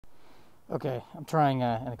Okay, I'm trying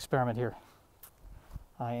an experiment here.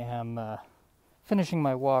 I am finishing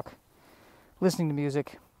my walk, listening to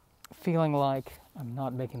music, feeling like I'm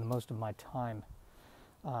not making the most of my time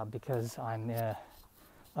because I'm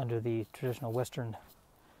under the traditional Western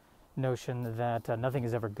notion that nothing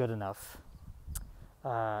is ever good enough.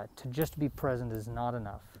 To just be present is not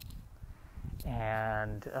enough.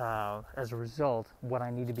 And as a result, what I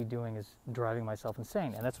need to be doing is driving myself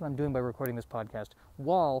insane. And that's what I'm doing by recording this podcast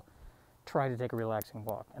while trying to take a relaxing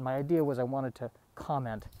walk. And my idea was I wanted to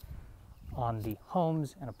comment on the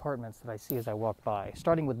homes and apartments that I see as I walk by,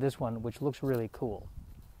 starting with this one, which looks really cool.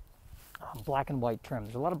 Black and white trim.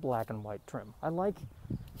 There's a lot of black and white trim. I like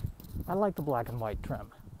the black and white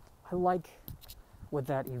trim. I like what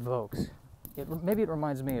that evokes. Maybe it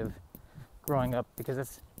reminds me of growing up, because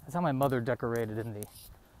that's how my mother decorated in the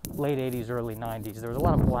late 80s, early 90s. There was a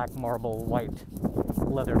lot of black marble, white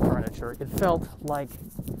leather furniture. It felt like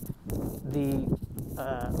the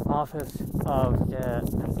office of an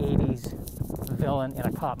 80s villain in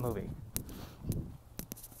a cop movie.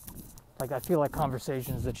 Like, I feel like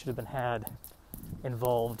conversations that should have been had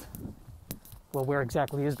involved, well, where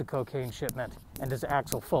exactly is the cocaine shipment, and does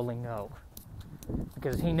Axel Foley know?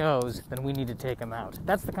 Because if he knows, then we need to take him out.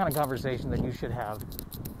 That's the kind of conversation that you should have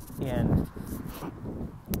in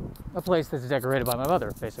a place that's decorated by my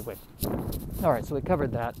mother, basically. All right, so we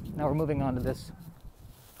covered that. Now we're moving on to this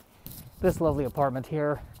lovely apartment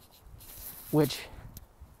here, which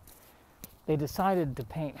they decided to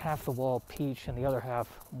paint half the wall peach and the other half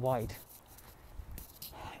white.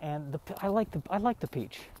 And I like the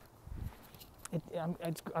peach.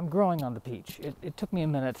 I'm growing on the peach. It took me a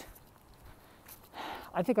minute.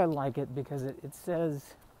 I think I like it because it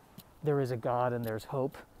says there is a God and there's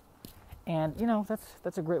hope. And, you know,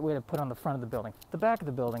 that's a great way to put on the front of the building. The back of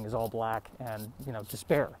the building is all black and, you know,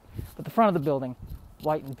 despair. But the front of the building,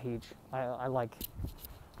 white and peach, I like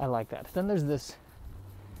that. Then there's this.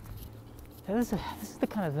 This is the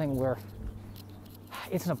kind of thing where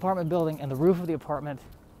it's an apartment building, and the roof of the apartment,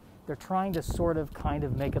 they're trying to sort of kind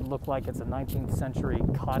of make it look like it's a 19th century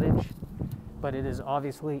cottage, but it is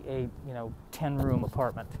obviously a 10-room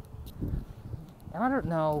apartment. And I don't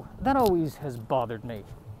know, that always has bothered me.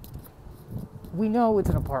 We know it's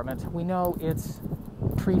an apartment. We know it's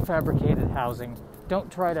prefabricated housing. Don't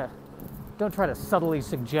try to subtly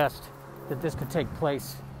suggest that this could take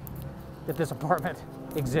place, that this apartment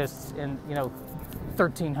exists in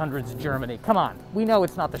 1300s Germany. Come on, we know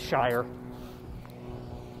it's not the Shire.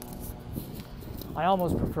 I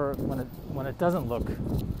almost prefer when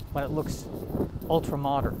it looks ultra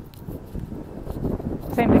modern.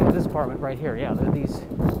 Same thing with this apartment right here. Yeah,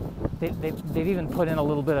 they've even put in a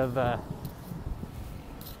little bit of the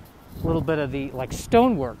like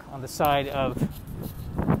stonework on the side of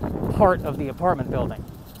part of the apartment building.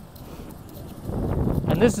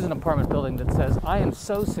 And this is an apartment building that says, I am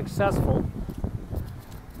so successful,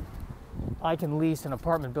 I can lease an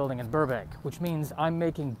apartment building in Burbank, which means I'm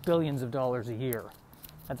making billions of dollars a year.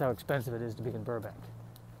 That's how expensive it is to be in Burbank.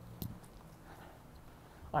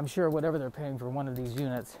 I'm sure whatever they're paying for one of these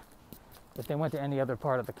units, if they went to any other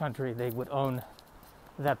part of the country, they would own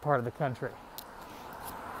that part of the country.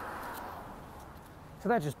 So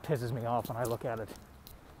that just pisses me off when I look at it.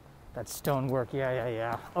 That stonework,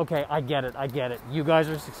 yeah. Okay, I get it. You guys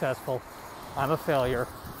are successful. I'm a failure.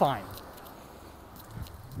 Fine.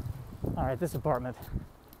 All right, this apartment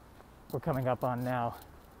we're coming up on now,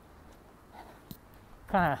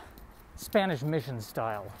 kind of Spanish Mission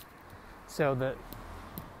style. So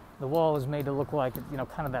the wall is made to look like,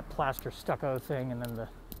 kind of that plaster stucco thing, and then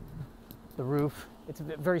the roof. It's a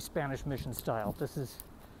very Spanish Mission style. This is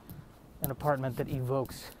an apartment that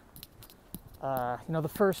evokes the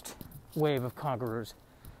first wave of conquerors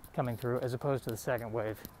coming through, as opposed to the second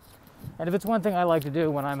wave. And if it's one thing I like to do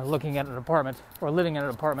when I'm looking at an apartment or living in an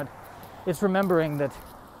apartment, it's remembering that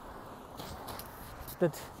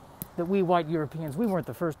we white Europeans, we weren't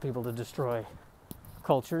the first people to destroy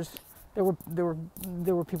cultures. There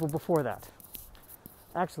were people before that.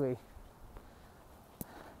 Actually,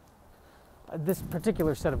 this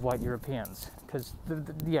particular set of white Europeans, because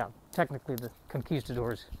technically the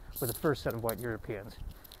conquistadors were the first set of white Europeans.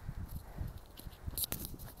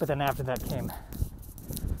 But then after that came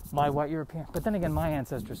my white European. But then again, my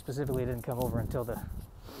ancestors specifically didn't come over until the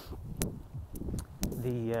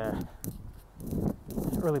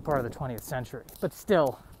early part of the 20th century. But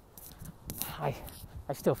still, I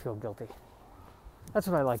still feel guilty. That's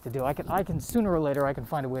what I like to do. I can sooner or later I can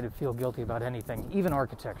find a way to feel guilty about anything, even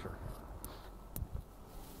architecture.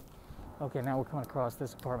 Okay, now we're coming across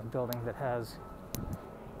this apartment building that has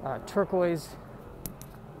turquoise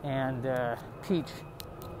and peach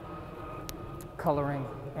coloring,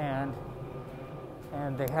 and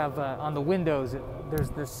they have on the windows there's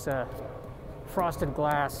this frosted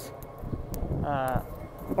glass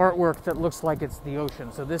artwork that looks like it's the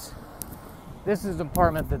ocean. So this is an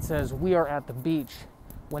apartment that says we are at the beach,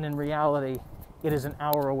 when in reality it is an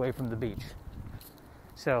hour away from the beach.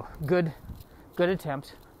 So good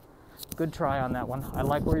attempt, good try on that one. I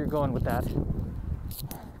like where you're going with that.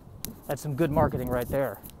 That's some good marketing right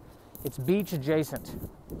there. It's beach adjacent.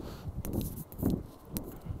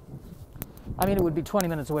 I mean, it would be 20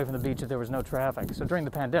 minutes away from the beach if there was no traffic. So during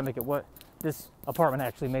the pandemic, this apartment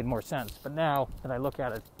actually made more sense. But now that I look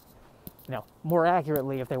at it, more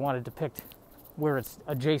accurately, if they wanted to depict where it's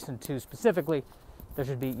adjacent to specifically, there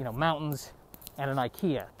should be, mountains and an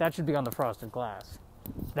IKEA. That should be on the frosted glass.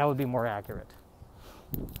 That would be more accurate.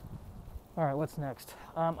 All right, what's next?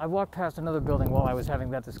 I walked past another building while I was having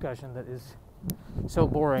that discussion that is so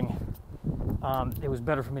boring. It was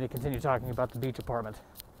better for me to continue talking about the beach apartment.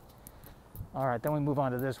 All right, then we move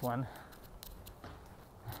on to this one.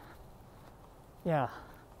 Yeah,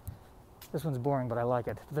 this one's boring, but I like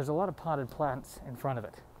it. There's a lot of potted plants in front of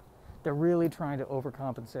it. They're really trying to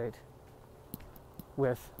overcompensate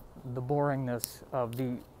with the boringness of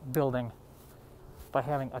the building by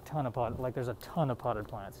having a ton of there's a ton of potted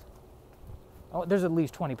plants. Oh, there's at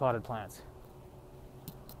least 20 potted plants.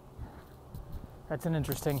 That's an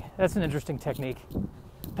interesting technique.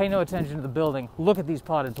 Pay no attention to the building. Look at these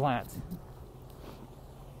potted plants.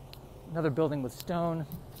 Another building with stone.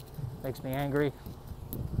 Makes me angry.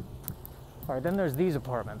 All right, then there's these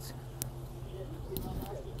apartments.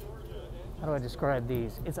 How do I describe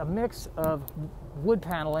these? It's a mix of wood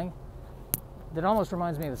paneling that almost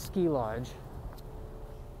reminds me of the ski lodge.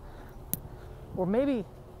 Or maybe,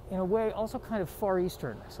 in a way, also kind of Far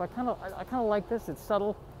Eastern. So I kind of like this. It's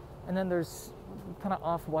subtle. And then there's kind of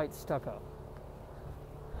off-white stucco.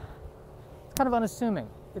 It's kind of unassuming.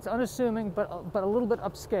 It's unassuming, but a little bit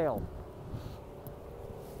upscale.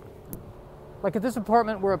 Like if this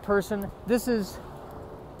apartment were a person, this is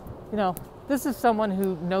someone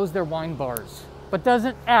who knows their wine bars, but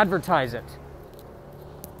doesn't advertise it.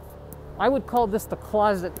 I would call this the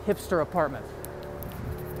closet hipster apartment.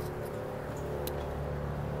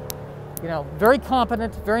 Very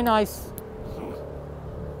competent, very nice.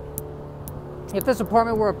 If this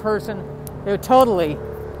apartment were a person, it would totally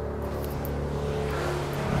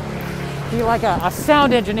be like a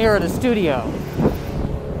sound engineer at a studio,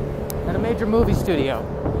 at a major movie studio.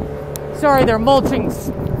 Sorry, they're mulching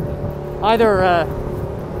either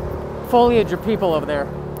foliage or people over there.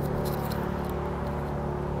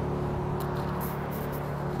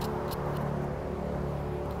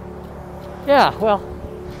 Yeah, well,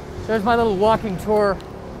 there's my little walking tour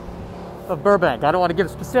of Burbank. I don't want to give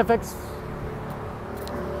specifics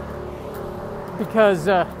because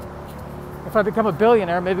if I become a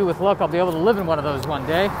billionaire, maybe with luck I'll be able to live in one of those one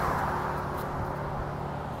day.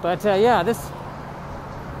 But yeah, this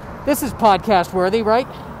is podcast worthy, right?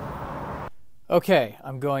 Okay,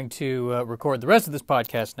 I'm going to record the rest of this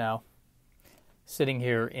podcast now, sitting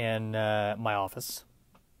here in my office.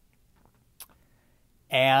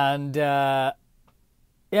 And yeah,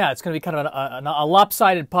 it's going to be kind of a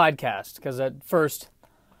lopsided podcast, because at first,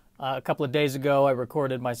 a couple of days ago, I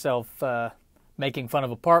recorded myself making fun of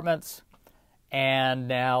apartments, and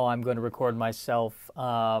now I'm going to record myself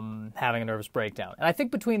having a nervous breakdown. And I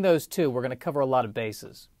think between those two, we're going to cover a lot of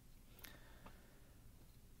bases.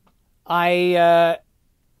 I've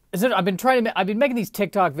been making these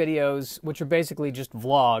TikTok videos, which are basically just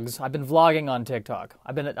vlogs. I've been vlogging on TikTok.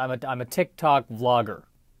 I'm a TikTok vlogger.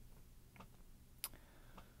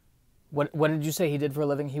 What did you say he did for a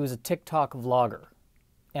living? He was a TikTok vlogger.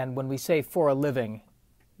 And when we say for a living,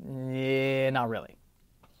 not really.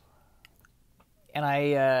 And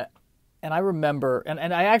I remember,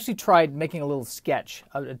 and I actually tried making a little sketch,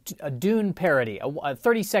 a Dune parody, a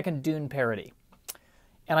 30-second Dune parody.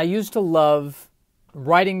 And I used to love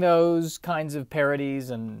writing those kinds of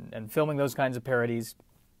parodies and filming those kinds of parodies.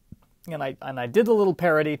 And I did the little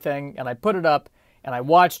parody thing, and I put it up, and I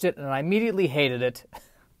watched it, and I immediately hated it.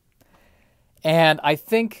 And I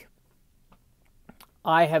think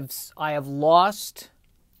I have lost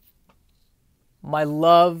my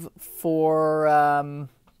love for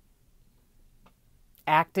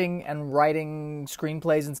acting and writing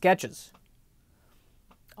screenplays and sketches.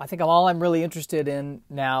 I think all I'm really interested in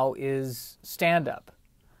now is stand-up.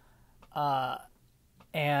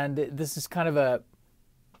 And this is kind of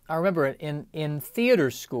I remember in theater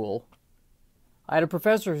school, I had a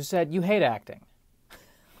professor who said, "You hate acting."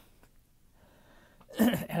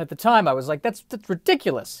 And at the time, I was like, that's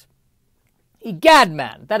ridiculous. Egad,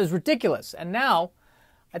 man, that is ridiculous. And now,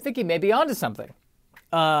 I think he may be onto something.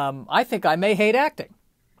 I think I may hate acting.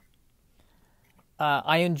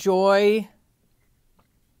 I enjoy...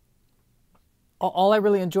 All I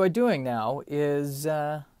really enjoy doing now is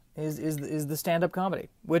the stand-up comedy,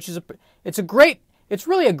 which is it's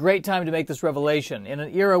really a great time to make this revelation in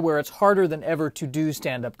an era where it's harder than ever to do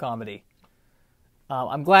stand-up comedy.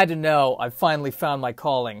 I'm glad to know I've finally found my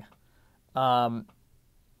calling.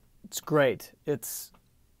 It's great.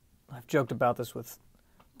 I've joked about this with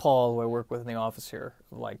Paul, who I work with in the office here.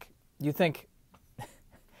 Like, you think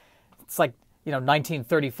it's like,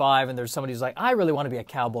 1935, and there's somebody who's like, I really want to be a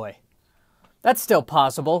cowboy. That's still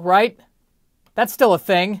possible, right? That's still a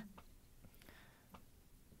thing.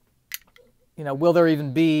 Will there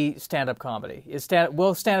even be stand-up comedy?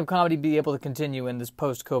 Will stand-up comedy be able to continue in this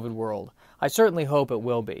post-COVID world? I certainly hope it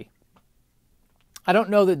will be. I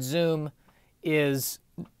don't know that Zoom is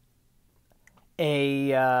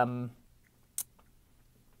a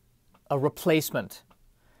replacement.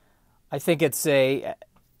 I think it is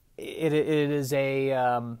a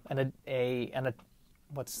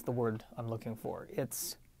what's the word I'm looking for?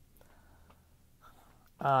 It's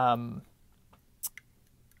an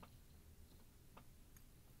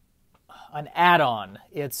add-on.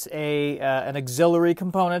 It's an auxiliary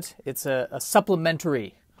component. It's a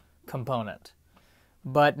supplementary component,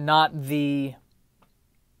 but not the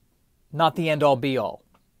end-all be-all.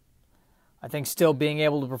 I think still being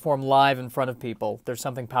able to perform live in front of people, there's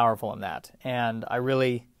something powerful in that. And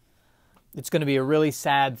it's going to be a really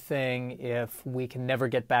sad thing if we can never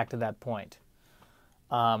get back to that point.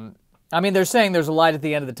 They're saying there's a light at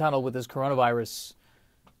the end of the tunnel with this coronavirus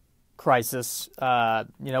crisis.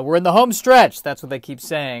 We're in the home stretch. That's what they keep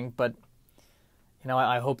saying. But,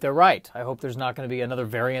 I hope they're right. I hope there's not going to be another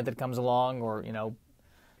variant that comes along, or,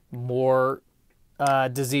 more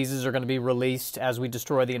diseases are going to be released as we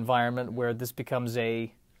destroy the environment, where this becomes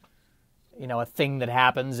a thing that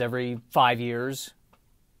happens every 5 years.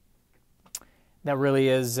 That really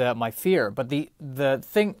is my fear. But the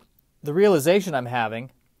realization I'm having,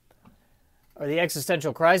 or the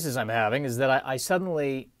existential crisis I'm having, is that I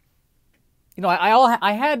suddenly,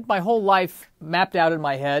 I had my whole life mapped out in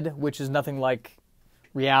my head, which is nothing like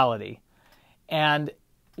reality. And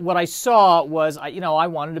what I saw was, I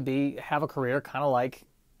wanted to have a career kind of like,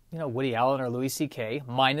 Woody Allen or Louis C.K.,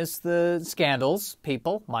 minus the scandals,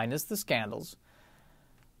 minus the scandals,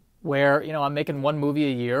 where, I'm making one movie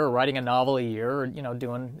a year, or writing a novel a year, or,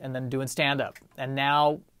 doing stand-up. And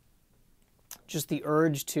now, just the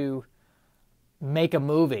urge to make a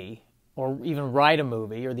movie, or even write a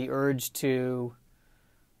movie, or the urge to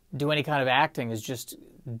do any kind of acting has just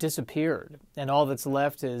disappeared. And all that's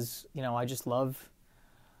left is, I just love...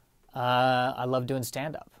 I love doing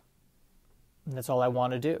stand-up. And that's all I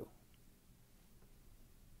want to do.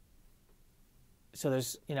 So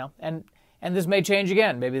there's, and this may change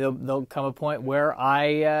again. Maybe there'll come a point where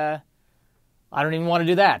I don't even want to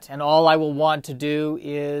do that. And all I will want to do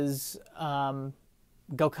is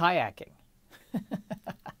go kayaking.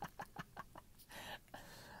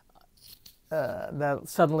 That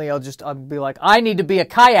suddenly I'll be like, I need to be a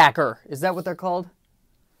kayaker. Is that what they're called?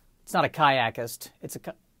 It's not a kayakist.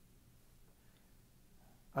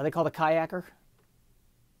 Are they called a kayaker?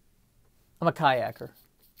 I'm a kayaker.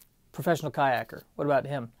 Professional kayaker. What about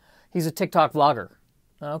him? He's a TikTok vlogger.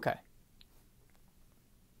 Okay.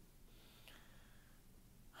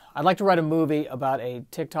 I'd like to write a movie about a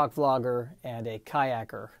TikTok vlogger and a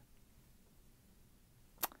kayaker.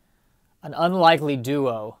 An unlikely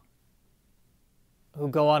duo who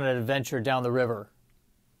go on an adventure down the river.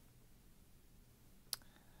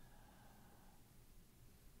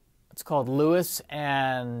 It's called Lewis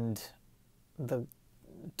and the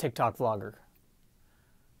TikTok vlogger.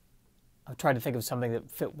 I've tried to think of something that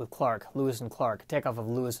fit with Clark. Lewis and Clark. Takeoff of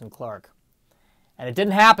Lewis and Clark. And it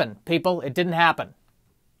didn't happen, people. It didn't happen.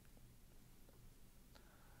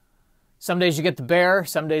 Some days you get the bear.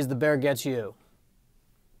 Some days the bear gets you.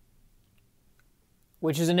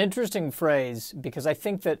 Which is an interesting phrase, because I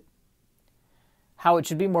think that how it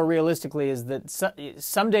should be more realistically is that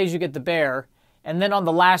some days you get the bear, and then on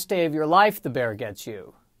the last day of your life, the bear gets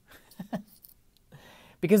you.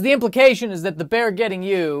 Because the implication is that the bear getting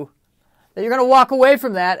you, that you're going to walk away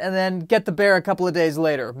from that and then get the bear a couple of days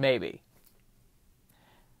later, maybe.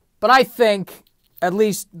 But I think, at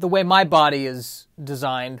least the way my body is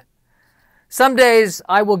designed, some days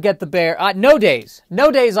I will get the bear. No days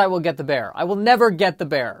I will get the bear. I will never get the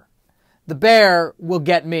bear. The bear will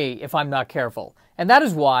get me if I'm not careful. And that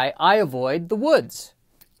is why I avoid the woods.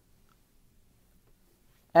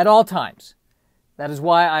 At all times. That is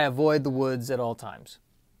why I avoid the woods at all times.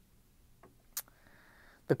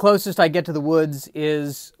 The closest I get to the woods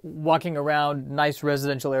is walking around nice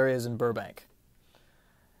residential areas in Burbank.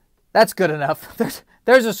 That's good enough.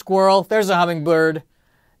 There's a squirrel. There's a hummingbird.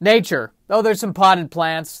 Nature. Oh, there's some potted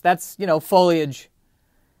plants. That's, foliage.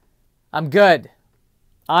 I'm good.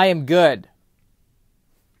 I am good.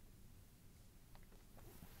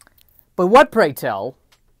 But what, pray tell,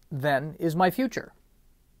 then, is my future?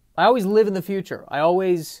 I always live in the future. I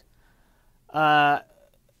always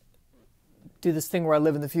do this thing where I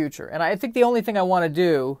live in the future. And I think the only thing I want to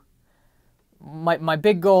do, my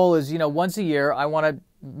big goal is, once a year, I want to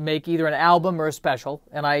make either an album or a special.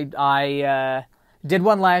 And I did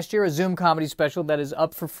one last year, a Zoom comedy special that is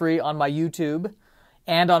up for free on my YouTube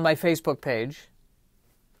and on my Facebook page.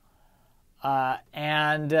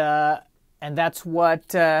 And that's what,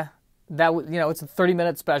 it's a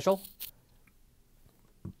 30-minute special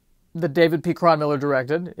that David P. Cronmiller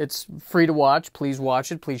directed. It's free to watch. Please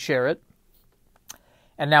watch it. Please share it.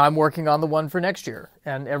 And now I'm working on the one for next year.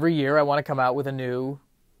 And every year I want to come out with a new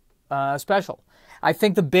special. I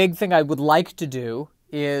think the big thing I would like to do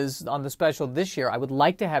is, on the special this year, I would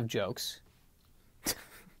like to have jokes.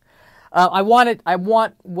 I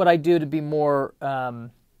want what I do to be more... I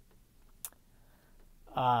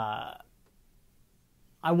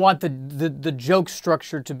want the joke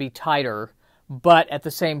structure to be tighter, but at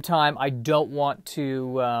the same time, I don't want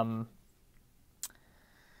to...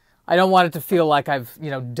 I don't want it to feel like I've,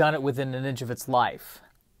 done it within an inch of its life.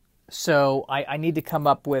 So I need to come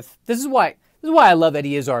up with... This is why I love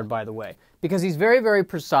Eddie Izzard, by the way, because he's very, very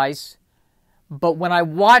precise. But when I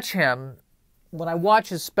watch him, when I watch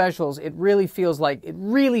his specials, it really feels like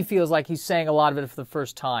he's saying a lot of it for the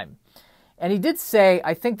first time. And he did say,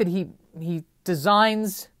 I think that he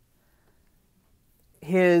designs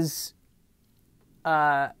his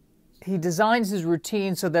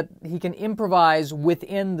routine so that he can improvise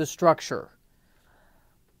within the structure.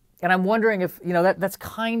 And I'm wondering if, that's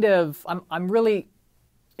kind of, I'm really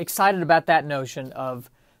excited about that notion of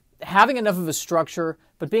having enough of a structure,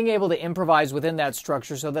 but being able to improvise within that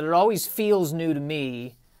structure so that it always feels new to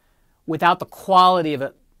me without the quality of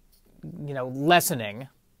it, lessening.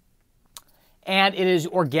 And it is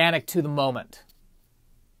organic to the moment.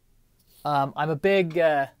 I'm a big...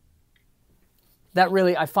 I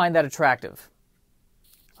find that attractive.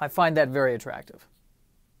 I find that very attractive.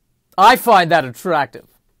 I find that attractive.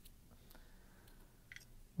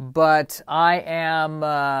 But I am,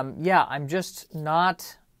 I'm just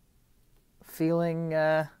not feeling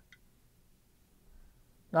the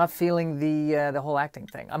whole acting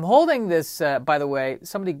thing. I'm holding this, by the way,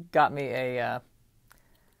 somebody got me a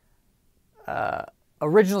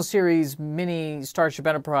original series mini Starship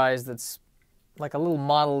Enterprise that's like a little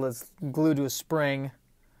model that's glued to a spring.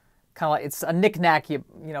 Kind of like, it's a knick-knack you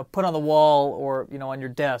put on the wall or, on your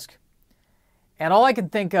desk. And all I can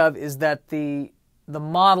think of is that the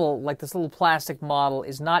model, like this little plastic model,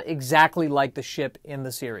 is not exactly like the ship in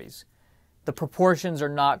the series. The proportions are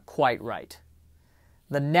not quite right.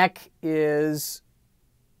 The neck is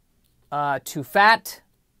too fat.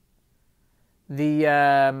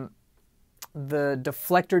 The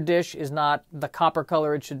deflector dish is not the copper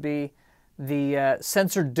color it should be. The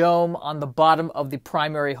sensor dome on the bottom of the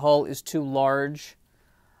primary hull is too large.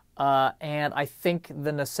 And I think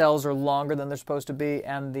the nacelles are longer than they're supposed to be.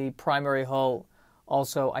 And the primary hull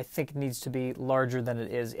also, I think, needs to be larger than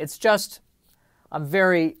it is. It's just, I'm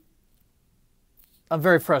very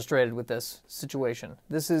frustrated with this situation.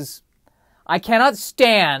 I cannot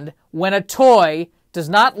stand when a toy does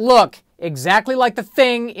not look exactly like the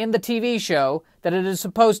thing in the TV show that it is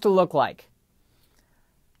supposed to look like.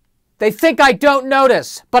 They think I don't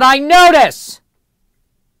notice, but I notice!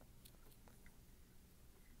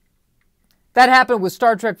 That happened with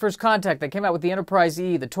Star Trek First Contact. They came out with the Enterprise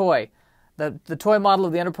E, the toy. The toy model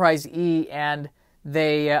of the Enterprise E, and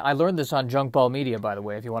they... I learned this on Junk Ball Media, by the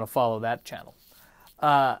way, if you want to follow that channel.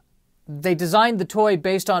 They designed the toy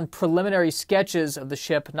based on preliminary sketches of the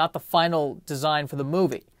ship, not the final design for the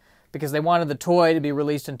movie, because they wanted the toy to be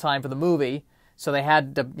released in time for the movie, so they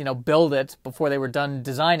had to, build it before they were done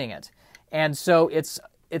designing it. And so it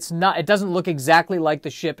doesn't look exactly like the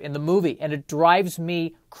ship in the movie, and it drives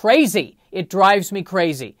me crazy. It drives me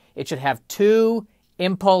crazy. It should have 2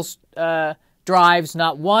 impulse drives,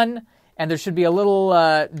 not 1, and there should be a little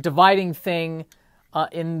dividing thing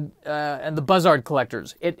in the buzzard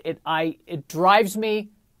collectors. It drives me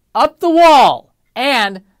up the wall,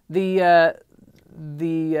 and the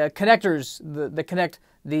connectors that connect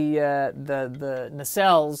the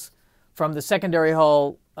nacelles from the secondary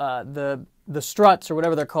hull, the struts or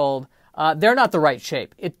whatever they're called, they're not the right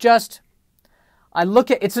shape. It's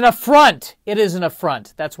an affront. It is an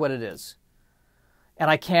affront. That's what it is. and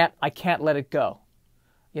I can't let it go.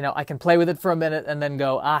 You know, I can play with it for a minute and then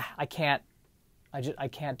go, I can't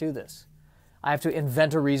do this. I have to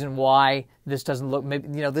invent a reason why this doesn't look, maybe,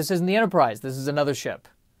 you know, this isn't the Enterprise, this is another ship.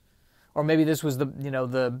 Or maybe this was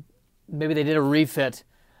maybe they did a refit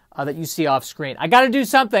that you see off screen. I got to do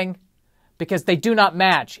something because they do not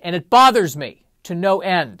match, and it bothers me to no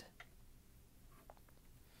end.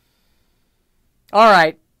 All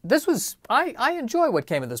right, I enjoy what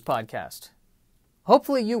came of this podcast.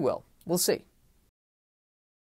 Hopefully you will. We'll see.